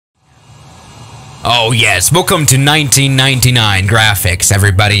Oh yes, welcome to 1999 graphics,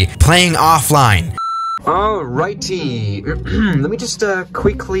 everybody. Playing offline. Alrighty, let me just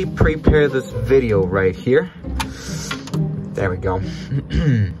quickly prepare this video right here. There we go.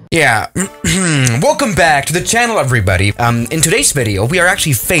 Yeah, welcome back to the channel, everybody. In today's video, we are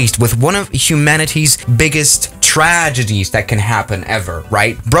actually faced with one of humanity's biggest tragedies that can happen ever,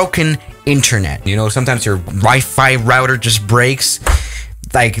 right? Broken internet. You know, sometimes your Wi-Fi router just breaks.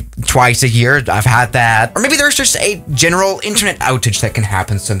 Like twice a year, I've had that. Or maybe there's just a general internet outage that can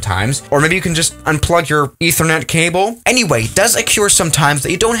happen sometimes. Or maybe you can just unplug your Ethernet cable. Anyway, it does occur sometimes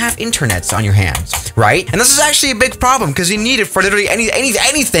that you don't have internets on your hands, right? And this is actually a big problem because you need it for literally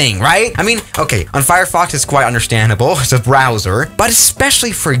anything, right? I mean, okay, on Firefox it's quite understandable, it's a browser, but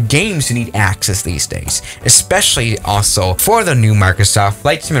especially for games you need access these days. Especially also for the new Microsoft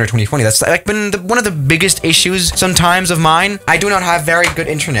Flight Simulator 2020. That's like been one of the biggest issues sometimes of mine. I do not have very good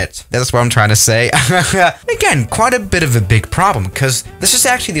internet. That's what I'm trying to say. Again, quite a bit of a big problem because this is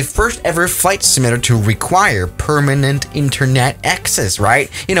actually the first ever flight simulator to require permanent internet access, right?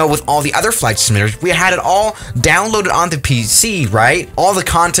 You know, with all the other flight simulators, we had it all downloaded onto PC, right? All the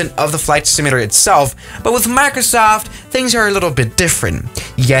content of the flight simulator itself. But with Microsoft, things are a little bit different.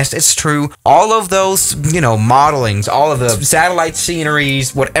 Yes, it's true. All of those, you know, modelings, all of the satellite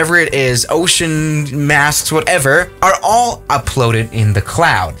sceneries, whatever it is, ocean masks, whatever, are all uploaded in the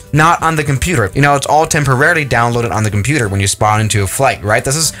cloud, not on the computer. You know, it's all temporarily downloaded on the computer when you spawn into a flight, right?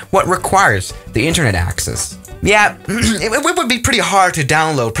 This is what requires the internet access. Yeah, it would be pretty hard to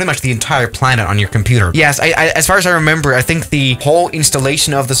download pretty much the entire planet on your computer. Yes, as far as I remember, I think the whole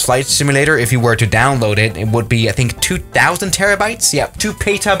installation of this flight simulator, if you were to download it, it would be, I think, 2,000 terabytes? Yeah, 2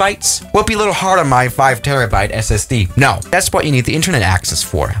 petabytes. Would be a little hard on my 5 terabyte SSD. No, that's what you need the internet access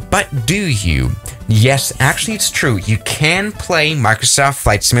for. But do you? Yes, actually it's true. You can play Microsoft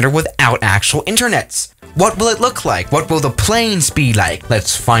Flight Simulator without actual internets. What will it look like? What will the planes be like?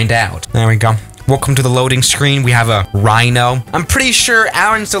 Let's find out. There we go. Welcome to the loading screen. We have a Rhino. I'm pretty sure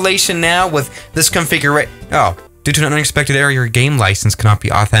our installation now with this configuration. Oh. Due to an unexpected error, your game license cannot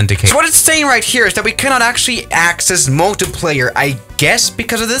be authenticated. So what it's saying right here is that we cannot actually access multiplayer, I guess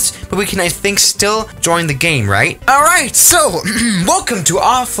because of this, but we can, I think, still join the game, right? All right, so welcome to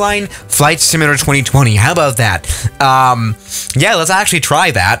Offline Flight Simulator 2020. How about that? Yeah, let's actually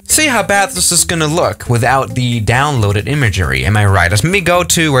try that. See how bad this is gonna look without the downloaded imagery. Am I right? Let's maybe go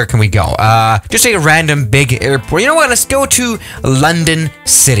to, where can we go? Just a random big airport. You know what? Let's go to London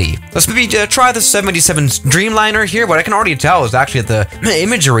City. Let's maybe try the 77 Dreamliner here. What I can already tell is actually that the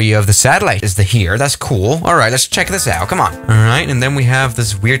imagery of the satellite is here. That's cool. All right, let's check this out. Come on. All right, and then we have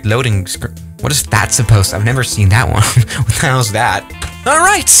this weird loading screen. What is that supposed to? I've never seen that one. What the hell is that? All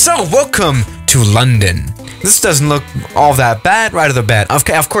right, so welcome to London. This doesn't look all that bad right off the bat.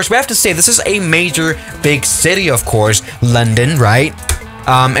 Okay, of course, we have to say this is a major big city, of course, London, right?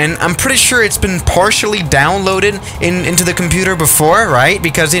 And I'm pretty sure it's been partially downloaded into the computer before, right?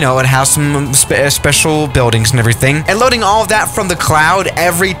 Because, you know, it has some special buildings and everything. And loading all of that from the cloud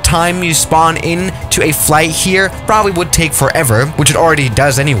every time you spawn in to a flight here probably would take forever, which it already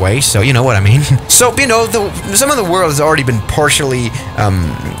does anyway, so you know what I mean. So, you know, some of the world has already been partially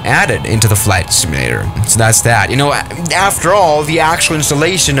added into the flight simulator. So that's that. You know, after all, the actual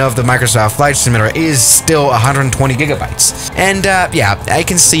installation of the Microsoft Flight Simulator is still 120 gigabytes. And, yeah, I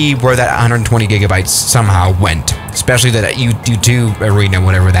can see where that 120 gigabytes somehow went, especially that U2 arena,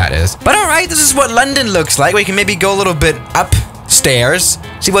 whatever that is. But all right, this is what London looks like. We can maybe go a little bit upstairs,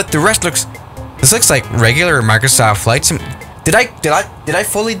 see what the rest looks. This looks like regular Microsoft Flight Sim. Did I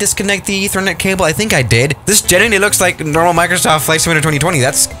fully disconnect the Ethernet cable? I think I did. This genuinely looks like normal Microsoft Flight Simulator 2020.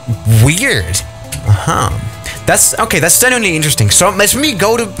 That's weird. That's okay, that's genuinely interesting. So let's me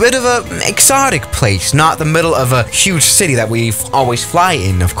go to a bit of an exotic place, not the middle of a huge city that we always fly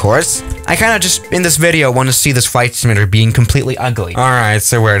in, of course. I kind of just, in this video, want to see this flight simulator being completely ugly. Alright,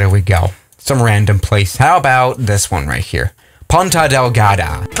 so where do we go? Some random place. How about this one right here? Ponta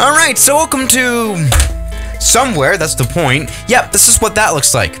Delgada. Alright, so welcome to somewhere, that's the point. Yep, this is what that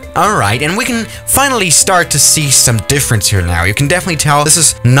looks like. Alright, and we can finally start to see some difference here now. You can definitely tell this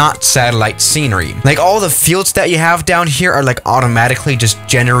is not satellite scenery. Like, all the fields that you have down here are like automatically just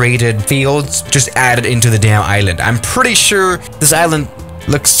generated fields, just added into the damn island. I'm pretty sure this island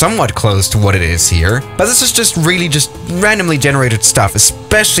looks somewhat close to what it is here, but this is just really just randomly generated stuff.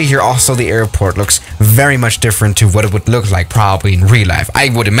 especially here. Also, the airport looks very much different to what it would look like probably in real life, I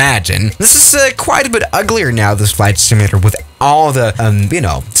would imagine. This is quite a bit uglier now, this flight simulator, with all the, you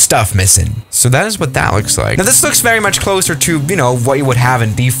know, stuff missing. So that is what that looks like. Now, this looks very much closer to, you know, what you would have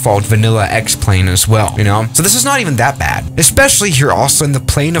in default vanilla X-Plane as well, you know? So this is not even that bad. Especially here also in the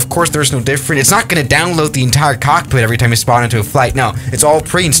plane, of course, there's no different. It's not going to download the entire cockpit every time you spawn into a flight. No, it's all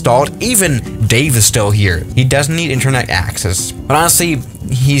pre-installed. Even Dave is still here. He doesn't need internet access. But honestly,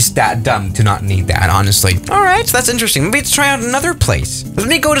 he's that dumb to not need that, honestly. Alright, so that's interesting. Maybe let's try out another place. Let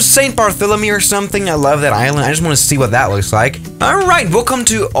me go to St. Bartholomew or something. I love that island. I just want to see what that looks like. Alright, welcome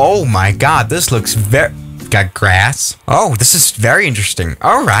to... Oh my god, this looks very... Got grass. Oh, this is very interesting.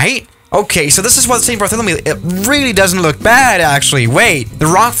 Alright. Okay, so this is what St. Bartholomew... It really doesn't look bad, actually. Wait, the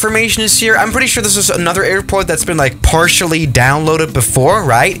rock formation is here. I'm pretty sure this is another airport that's been, like, partially downloaded before,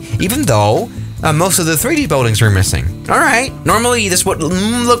 right? Even though... most of the 3D buildings are missing. Alright. Normally, this would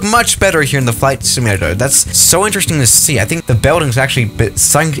look much better here in the flight simulator. That's so interesting to see. I think the building's actually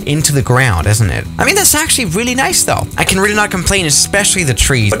sunk into the ground, isn't it? I mean, that's actually really nice, though. I can really not complain, especially the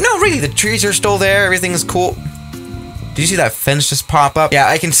trees. But no, really, the trees are still there. Everything is cool. Did you see that fence just pop up? Yeah,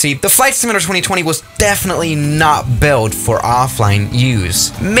 I can see. The Flight Simulator 2020 was definitely not built for offline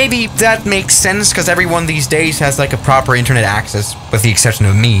use. Maybe that makes sense because everyone these days has like a proper internet access, with the exception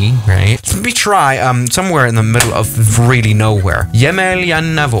of me, right? So let me try somewhere in the middle of really nowhere.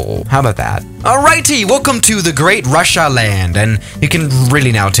 Yemelyanavo. How about that? Alrighty, welcome to the Great Russia land, and you can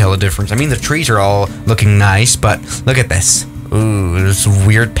really now tell the difference. I mean, the trees are all looking nice, but look at this. Ooh, this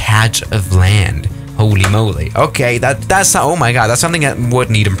weird patch of land. Holy moly. Okay, that's not, oh my god, that's something that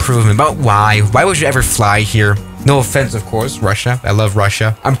would need improvement. But why? Why would you ever fly here? No offense, of course, Russia. I love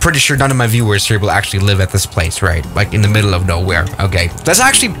Russia. I'm pretty sure none of my viewers here will actually live at this place, right? Like in the middle of nowhere. Okay, that's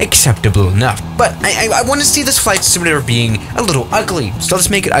actually acceptable enough. But I want to see this flight simulator being a little ugly. So let's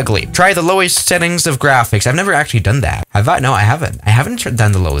make it ugly. Try the lowest settings of graphics. I've never actually done that. Have I? No, I haven't. I haven't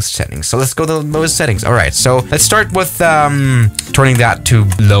done the lowest settings. So let's go to the lowest settings. All right, so let's start with turning that to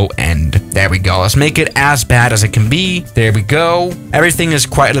low end. There we go. Let's make it as bad as it can be. There we go. Everything is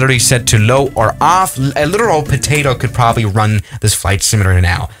quite literally set to low or off. A literal potato could probably run this flight simulator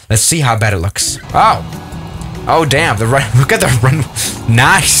now. Let's see how bad it looks. Oh damn, the run, look at the run.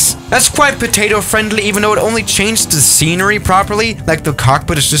 Nice. That's quite potato friendly, even though it only changed the scenery properly. Like the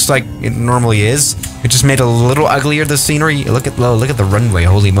cockpit is just like it normally is. It just made a little uglier, the scenery. Look at the runway,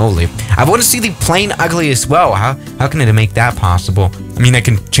 holy moly. I want to see the plane ugly as well. How can it make that possible? I mean, I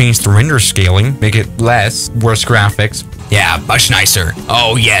can change the render scaling, make it less, worse graphics. Yeah, much nicer.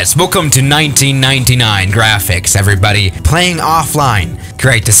 Oh yes, welcome to 1999 graphics, everybody. Playing offline.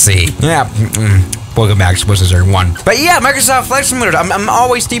 Great to see. Yeah, welcome back to SwissZer 1. But yeah, Microsoft Flight Simulator, I'm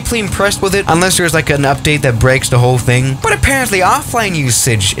always deeply impressed with it, unless there's like an update that breaks the whole thing. But apparently offline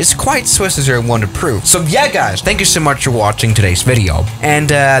usage is quite SwissZer 1 approved. So yeah guys, thank you so much for watching today's video.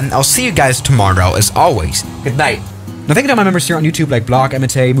 And I'll see you guys tomorrow as always. Good night. Now, thank you to my members here on YouTube like Block,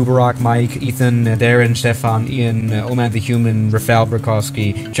 Emite, Mubarak, Mike, Ethan, Darren, Stefan, Ian, Oman the Human, Rafael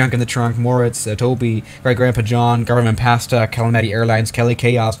Burkowski, Junk in the Trunk, Moritz, Toby, Great Grandpa John, Government Pasta, Calamity Airlines, Kelly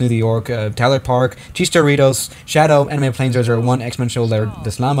Chaos, New York, Tyler Park, Cheese Doritos, Shadow, Anime Planes 001, Exponential,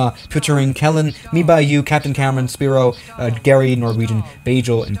 Deslama, Twittering, Kellen, Me By You, Captain Cameron, Spiro, Gary, Norwegian,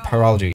 Bajel, and Parology.